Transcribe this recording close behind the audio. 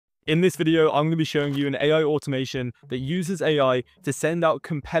In this video, I'm going to be showing you an AI automation that uses AI to send out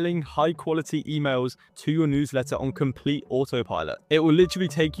compelling, high-quality emails to your newsletter on complete autopilot. It will literally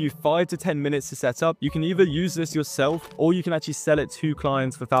take you 5 to 10 minutes to set up. You can either use this yourself or you can actually sell it to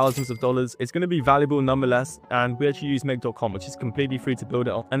clients for thousands of dollars. It's going to be valuable nonetheless, and we actually use Make.com, which is completely free to build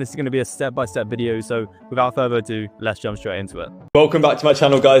it on. And this is going to be a step-by-step video, so without further ado, let's jump straight into it. Welcome back to my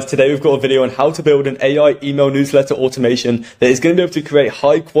channel, guys. Today we've got a video on how to build an AI email newsletter automation that is going to be able to create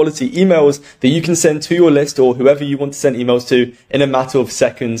high-quality emails that you can send to your list or whoever you want to send emails to in a matter of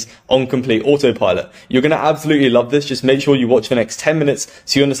seconds on complete autopilot. You're going to absolutely love this. Just make sure you watch the next 10 minutes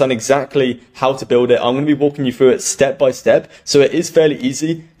so you understand exactly how to build it. I'm going to be walking you through it step by step, so it is fairly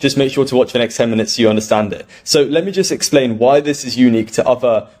easy. Just make sure to watch the next 10 minutes so you understand it. So let me just explain why this is unique to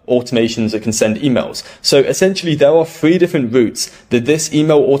other automations that can send emails. So essentially there are 3 different routes that this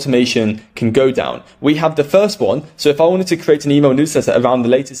email automation can go down. We have the first one. So if I wanted to create an email newsletter around the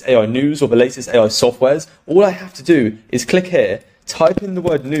latest AI news or the latest AI softwares, all I have to do is click here, type in the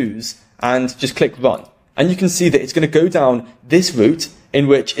word news, and just click run. And you can see that it's going to go down this route in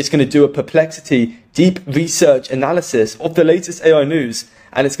which it's going to do a Perplexity deep research analysis of the latest AI news.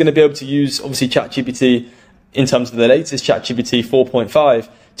 And it's going to be able to use, obviously, ChatGPT in terms of the latest ChatGPT 4.5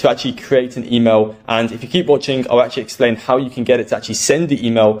 to actually create an email. And if you keep watching, I'll actually explain how you can get it to actually send the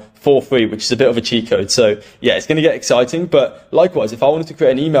email for free, which is a bit of a cheat code. So yeah, it's going to get exciting. But likewise, if I wanted to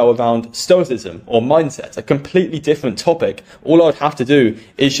create an email around stoicism or mindset, a completely different topic, all I would have to do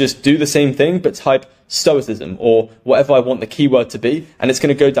is just do the same thing, but type stoicism or whatever I want the keyword to be. And it's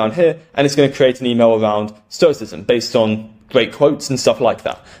going to go down here and it's going to create an email around stoicism based on great quotes and stuff like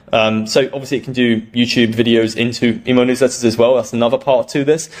that. So obviously it can do YouTube videos into email newsletters as well. That's another part to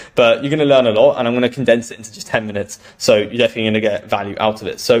this, but you're going to learn a lot and I'm going to condense it into just 10 minutes. So you're definitely going to get value out of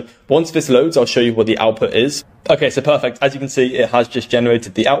it. So once this loads, I'll show you what the output is. Okay, so perfect. As you can see, it has just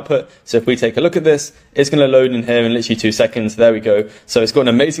generated the output. So if we take a look at this, it's going to load in here in literally 2 seconds. There we go. So it's got an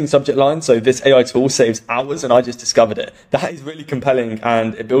amazing subject line. So this AI tool saves hours and I just discovered it. That is really compelling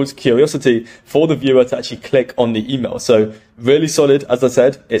and it builds curiosity for the viewer to actually click on the email. So really solid. As I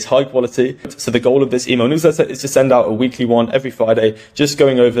said, it's high quality. So the goal of this email newsletter is to send out a weekly one every Friday, just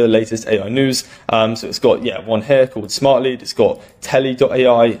going over the latest AI news. So it's got, one here called Smart Lead. It's got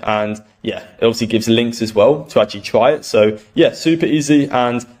Telly.ai and it obviously gives links as well to actually try it. So yeah, super easy.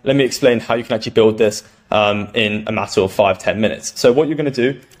 And let me explain how you can actually build this in a matter of 5-10 minutes. So what you're going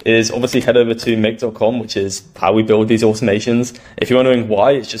to do is obviously head over to Make.com, which is how we build these automations. If you're wondering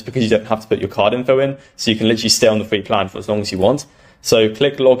why, it's just because you don't have to put your card info in. So you can literally stay on the free plan for as long as you want. So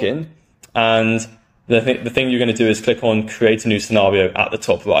click login. And the thing you're going to do is click on create a new scenario at the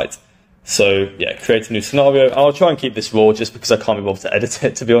top right. So yeah, create a new scenario. I'll try and keep this raw just because I can't be bothered to edit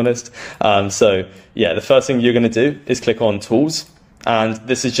it, to be honest. So yeah, the first thing you're going to do is click on tools. And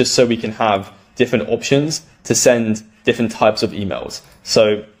this is just so we can have different options to send different types of emails.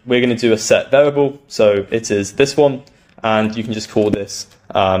 So we're going to do a set variable. So it is this one. And you can just call this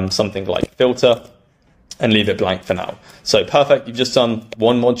something like filter and leave it blank for now. So perfect. You've just done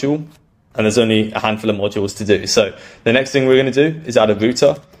one module and there's only a handful of modules to do. So the next thing we're going to do is add a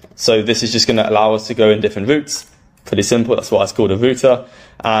router. So this is just going to allow us to go in different routes. Pretty simple. That's why it's called a router.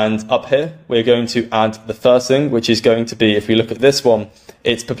 And up here, we're going to add the first thing, which is going to be, if we look at this one,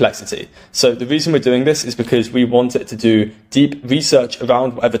 it's Perplexity. So the reason we're doing this is because we want it to do deep research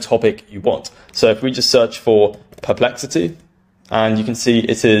around whatever topic you want. So if we just search for Perplexity, and you can see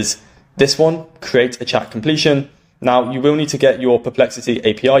it is this one, create a chat completion. Now, you will need to get your Perplexity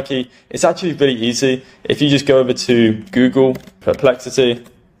API key. It's actually really easy. If you just go over to Google Perplexity,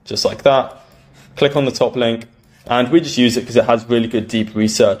 just like that, click on the top link, and we just use it because it has really good deep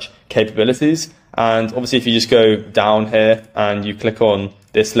research capabilities. And obviously, if you just go down here and you click on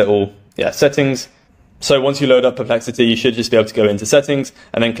this little settings, so once you load up Perplexity, you should just be able to go into settings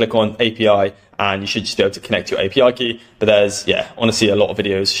and then click on API, and you should just be able to connect your API key. But there's, honestly, a lot of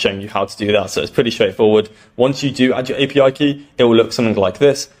videos showing you how to do that. So it's pretty straightforward. Once you do add your API key, it will look something like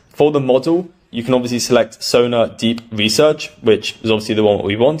this. For the model, you can obviously select Sonar Deep Research, which is obviously the one that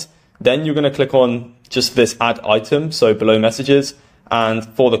we want. Then you're going to click on just this add item, so below messages. And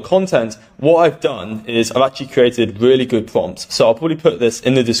for the content, what I've done is I've actually created really good prompts. So I'll probably put this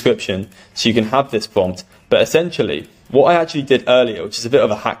in the description so you can have this prompt. But essentially, what I actually did earlier, which is a bit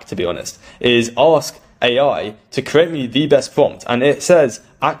of a hack to be honest, is ask AI to create me the best prompt. And it says,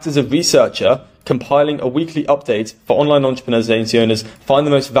 act as a researcher, compiling a weekly update for online entrepreneurs and agency owners, find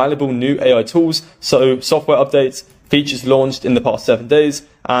the most valuable new AI tools, so software updates, features launched in the past 7 days,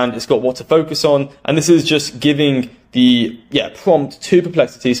 and it's got what to focus on. And this is just giving the prompt to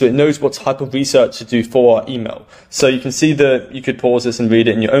Perplexity so it knows what type of research to do for our email. So you can see that you could pause this and read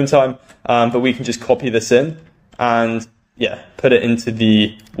it in your own time, but we can just copy this in and put it into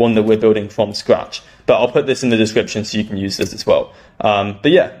the one that we're building from scratch. But I'll put this in the description so you can use this as well.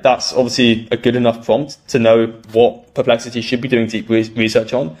 But yeah, that's obviously a good enough prompt to know what Perplexity should be doing deep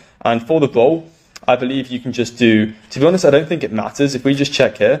research on. And for the role, I believe you can just do, to be honest, I don't think it matters. If we just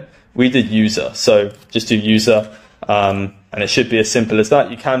check here, we did user. So just do user, and it should be as simple as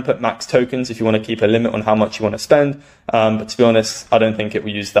that. You can put max tokens if you want to keep a limit on how much you want to spend. But to be honest, I don't think it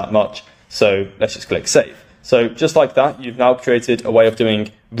will use that much. So let's just click save. So just like that, you've now created a way of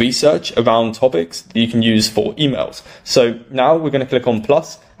doing research around topics that you can use for emails. So now we're going to click on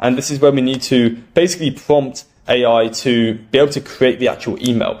plus, and this is where we need to basically prompt AI to be able to create the actual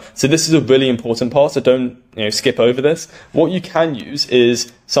email. So this is a really important part, so don't skip over this. What you can use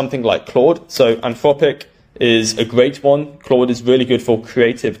is something like Claude. So Anthropic is a great one. Claude is really good for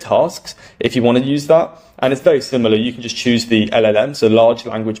creative tasks if you want to use that. And it's very similar. You can just choose the LLM, so large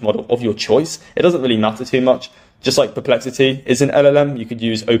language model of your choice. It doesn't really matter too much. Just like Perplexity is an LLM, you could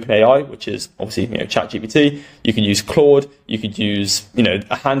use OpenAI, which is obviously ChatGPT. You could use Claude. You could use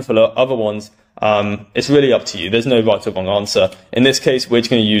a handful of other ones. It's really up to you. There's no right or wrong answer. In this case, we're just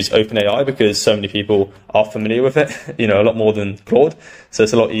going to use OpenAI because so many people are familiar with it. A lot more than Claude, so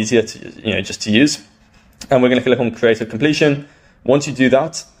it's a lot easier to just to use. And we're going to click on Creative Completion. Once you do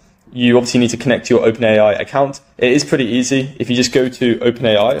that, you obviously need to connect to your OpenAI account. It is pretty easy. If you just go to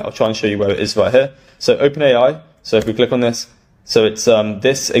OpenAI, I'll try and show you where it is right here. So OpenAI, so if we click on this, so it's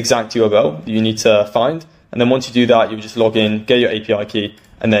this exact URL that you need to find. And then once you do that, you just log in, get your API key,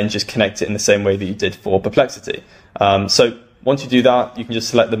 and then just connect it in the same way that you did for Perplexity. So once you do that, you can just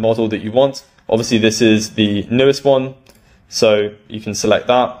select the model that you want. Obviously, this is the newest one, so you can select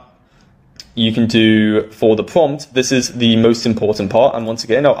that. You can do for the prompt, this is the most important part. And once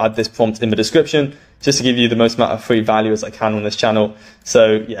again, I'll add this prompt in the description just to give you the most amount of free value as I can on this channel.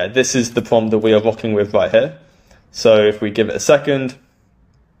 So yeah, this is the prompt that we are rocking with right here. So if we give it a second,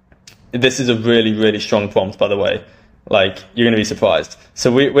 this is a really, really strong prompt, by the way. Like, you're going to be surprised.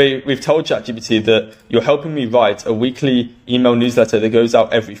 So we've told ChatGPT that you're helping me write a weekly email newsletter that goes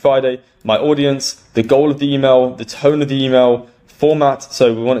out every Friday. My audience, the goal of the email, the tone of the email, format,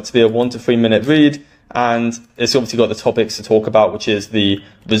 so we want it to be a 1 to 3 minute read, and it's obviously got the topics to talk about, which is the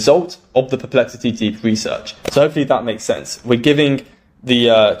result of the Perplexity deep research. So hopefully that makes sense. We're giving the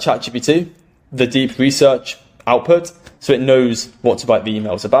ChatGPT the deep research output so it knows what to write the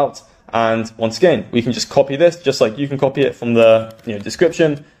emails about. And once again, we can just copy this, just like you can copy it from the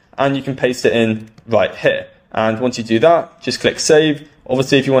description, and you can paste it in right here. And once you do that, just click save.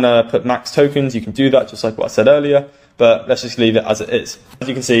 Obviously, if you want to put max tokens, you can do that, just like what I said earlier. But let's just leave it as it is. As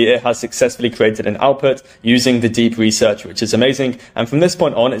you can see, it has successfully created an output using the deep research, which is amazing. And from this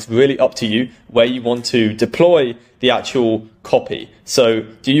point on, it's really up to you where you want to deploy the actual copy. So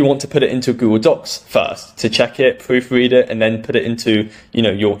do you want to put it into Google Docs first to check it, proofread it, and then put it into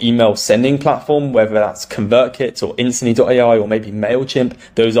your email sending platform, whether that's ConvertKit or Instantly.ai or maybe MailChimp?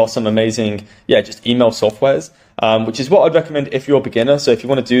 Those are some amazing, just email softwares. Which is what I'd recommend if you're a beginner. So if you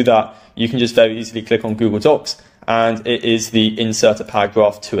want to do that, you can just very easily click on Google Docs, and it is the insert a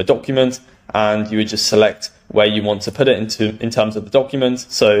paragraph to a document, and you would just select where you want to put it in terms of the document.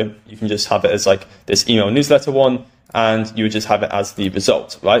 So you can just have it as like this email newsletter one, and you would just have it as the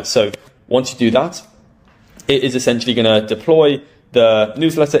result, right? So once you do that, it is essentially going to deploy the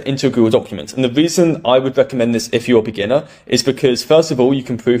newsletter into a Google document. And the reason I would recommend this if you're a beginner is because, first of all, you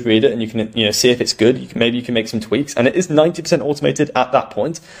can proofread it and you can see if it's good. Maybe you can make some tweaks, and it is 90% automated at that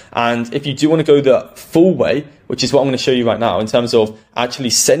point. And if you do want to go the full way, which is what I'm going to show you right now, in terms of actually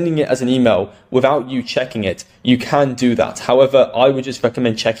sending it as an email without you checking it, you can do that. However, I would just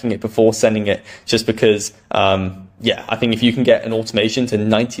recommend checking it before sending it, just because, I think if you can get an automation to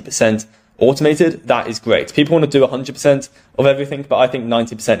 90% automated, that is great. People want to do 100% of everything, but I think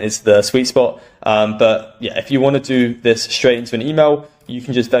 90% is the sweet spot. But yeah, if you want to do this straight into an email, you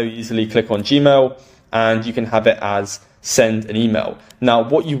can just very easily click on Gmail and you can have it as send an email. Now,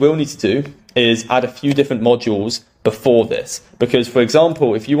 what you will need to do is add a few different modules before this, because for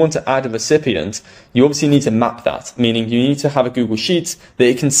example, if you want to add a recipient, you obviously need to map that, meaning you need to have a Google Sheets that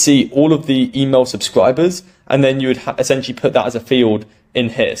it can see all of the email subscribers, and then you would essentially put that as a field in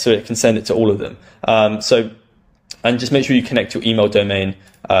here so it can send it to all of them. And just make sure you connect your email domain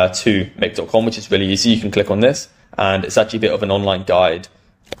to make.com, which is really easy. You can click on this, and it's actually a bit of an online guide.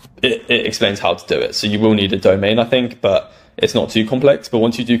 It explains how to do it. So you will need a domain, I think, but it's not too complex. But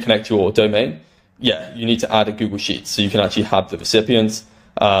once you do connect your domain, you need to add a Google Sheets so you can actually have the recipients.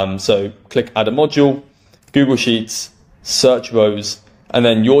 So click add a module, Google Sheets, search rows, and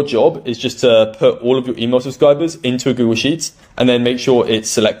then your job is just to put all of your email subscribers into a Google Sheets and then make sure it's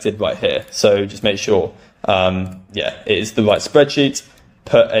selected right here. So just make sure, it is the right spreadsheet.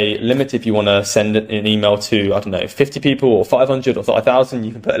 Put a limit if you want to send an email to, I don't know, 50 people or 500 or 1,000.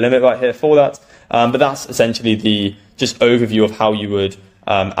 You can put a limit right here for that. But that's essentially the just overview of how you would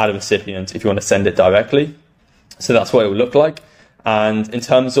add a recipient if you want to send it directly. So that's what it will look like. And in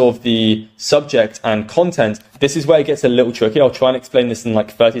terms of the subject and content, this is where it gets a little tricky. I'll try and explain this in like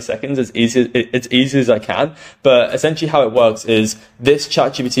 30 seconds as easy as I can. But essentially how it works is this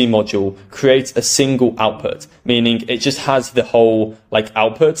ChatGPT module creates a single output, meaning it just has the whole like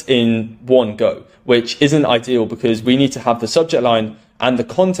output in one go, which isn't ideal because we need to have the subject line and the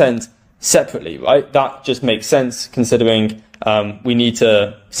content separately, right? That just makes sense considering we need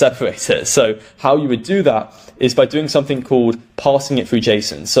to separate it. So how you would do that is by doing something called parsing it through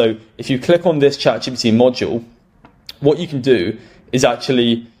JSON. So if you click on this ChatGPT module, what you can do is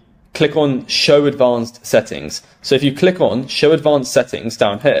actually click on Show Advanced Settings. So if you click on Show Advanced Settings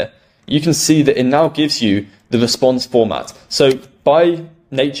down here, you can see that it now gives you the response format. So by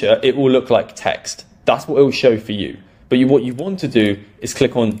nature, it will look like text. That's what it will show for you. But what you want to do is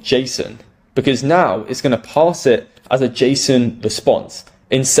click on JSON, because now it's going to parse it as a JSON response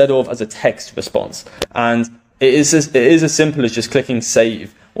instead of as a text response. And it is as simple as just clicking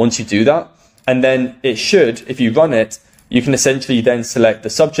save once you do that. And then it should, if you run it, you can essentially then select the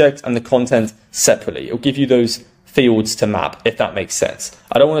subject and the content separately. It'll give you those fields to map, if that makes sense.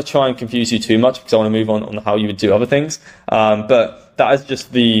 I don't want to try and confuse you too much because I want to move on how you would do other things. But that is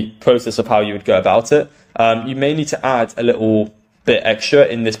just the process of how you would go about it. You may need to add a little bit extra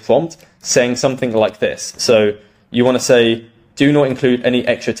in this prompt, saying something like this. So you want to say, do not include any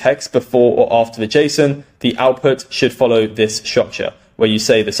extra text before or after the JSON. The output should follow this structure, where you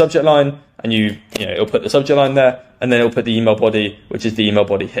say the subject line, and it'll put the subject line there, and then it'll put the email body, which is the email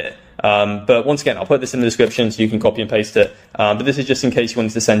body here. But once again, I'll put this in the description so you can copy and paste it. But this is just in case you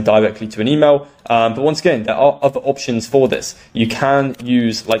wanted to send directly to an email. But once again, there are other options for this. You can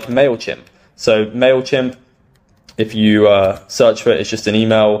use like MailChimp. So MailChimp, if you search for it, it's just an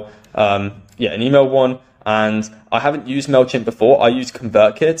email, an email one. And I haven't used MailChimp before. I use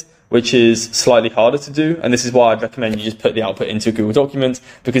ConvertKit, which is slightly harder to do. And this is why I'd recommend you just put the output into a Google document,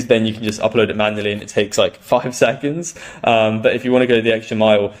 because then you can just upload it manually and it takes like 5 seconds. But if you want to go the extra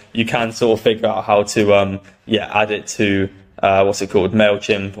mile, you can sort of figure out how to, add it to,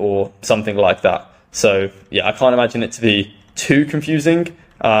 MailChimp or something like that. So yeah, I can't imagine it to be too confusing.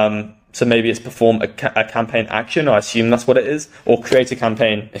 So maybe it's perform a campaign action, or I assume that's what it is, or create a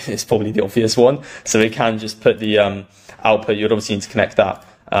campaign is probably the obvious one. So it can just put the output. You'd obviously need to connect that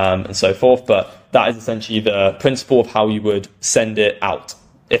and so forth. But that is essentially the principle of how you would send it out,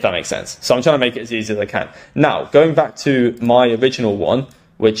 if that makes sense. So I'm trying to make it as easy as I can. Now, going back to my original one,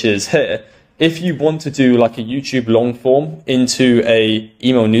 which is here, if you want to do like a YouTube long form into a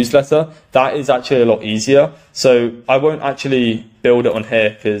email newsletter, that is actually a lot easier. So I won't actually build it on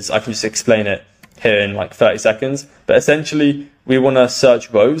here because I can just explain it here in like 30 seconds. But essentially, we want to search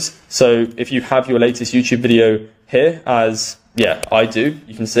rows. So if you have your latest YouTube video here, as I do,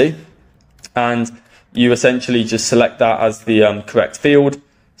 you can see, and you essentially just select that as the correct field.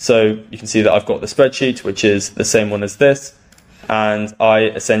 So you can see that I've got the spreadsheet, which is the same one as this, and I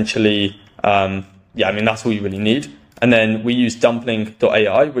essentially that's all you really need. And then we use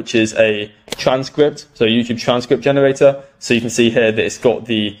dumpling.ai, which is a transcript, so a YouTube transcript generator. So you can see here that it's got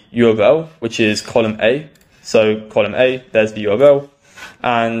the URL, which is column A. So column A, there's the URL.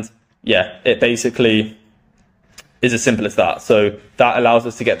 And it basically is as simple as that. So that allows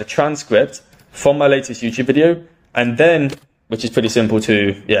us to get the transcript from my latest YouTube video. And then, which is pretty simple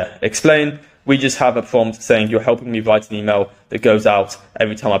to explain, we just have a prompt saying you're helping me write an email that goes out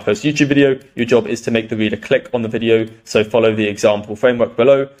every time I post a YouTube video. Your job is to make the reader click on the video. So follow the example framework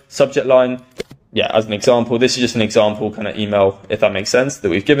below. Subject line, as an example, this is just an example kind of email, if that makes sense, that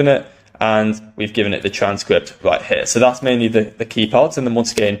we've given it. And we've given it the transcript right here. So that's mainly the key parts. And then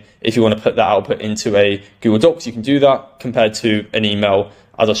once again, if you want to put that output into a Google Docs, you can do that compared to an email,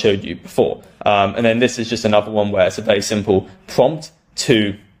 as I showed you before. And then this is just another one where it's a very simple prompt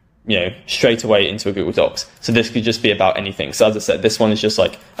to straight away into a Google Docs. So this could just be about anything. So as I said, this one is just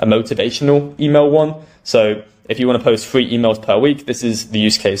like a motivational email one. So if you want to post 3 emails per week, this is the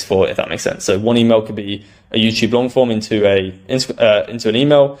use case for it, if that makes sense. So one email could be a YouTube long form into an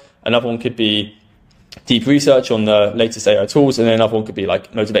email. Another one could be deep research on the latest AI tools. And then another one could be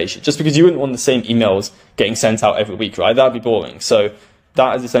like motivation, just because you wouldn't want the same emails getting sent out every week, right? That'd be boring. So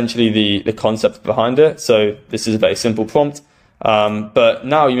that is essentially the concept behind it. So this is a very simple prompt. But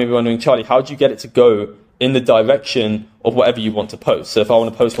now you may be wondering, Charlie, how do you get it to go in the direction of whatever you want to post. So if I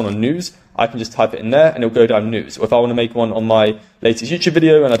want to post one on news, I can just type it in there and it'll go down news. Or if I want to make one on my latest YouTube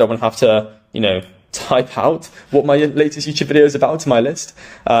video and I don't want to have to, type out what my latest YouTube video is about to my list,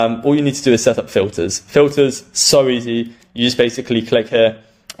 all you need to do is set up filters. Filters, so easy. You just basically click here,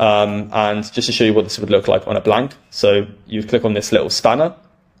 and just to show you what this would look like on a blank. So you click on this little spanner,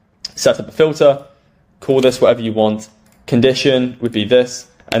 set up a filter, call this whatever you want. Condition would be this,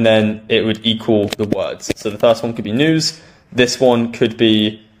 and then it would equal the words. So the first one could be news. This one could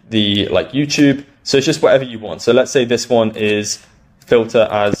be the YouTube. So it's just whatever you want. So let's say this one is filter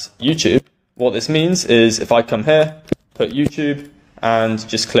as YouTube. What this means is if I come here, put YouTube, and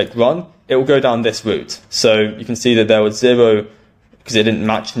just click run, it will go down this route. So you can see that there was 0 because it didn't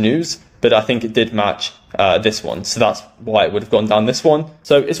match news, but I think it did match this one. So that's why it would have gone down this one.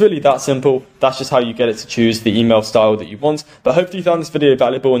 So it's really that simple. That's just how you get it to choose the email style that you want. But hopefully you found this video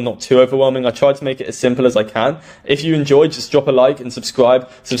valuable and not too overwhelming. I tried to make it as simple as I can. If you enjoyed, just drop a like and subscribe.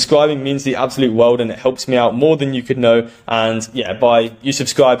 Subscribing means the absolute world and it helps me out more than you could know. And yeah, by you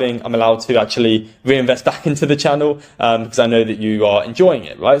subscribing, I'm allowed to actually reinvest back into the channel because I know that you are enjoying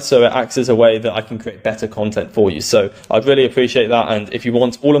it, right? So it acts as a way that I can create better content for you. So I'd really appreciate that. And if you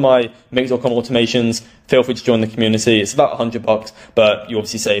want all of my Make.com automations, feel free to join the community. It's about $100, but you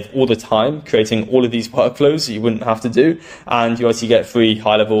obviously save all the time creating all of these workflows that you wouldn't have to do. And you obviously get free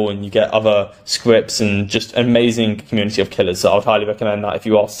high level and you get other scripts and just an amazing community of killers. So I would highly recommend that if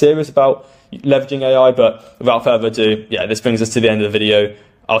you are serious about leveraging AI. But without further ado, yeah, this brings us to the end of the video.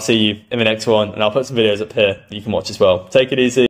 I'll see you in the next one and I'll put some videos up here that you can watch as well. Take it easy.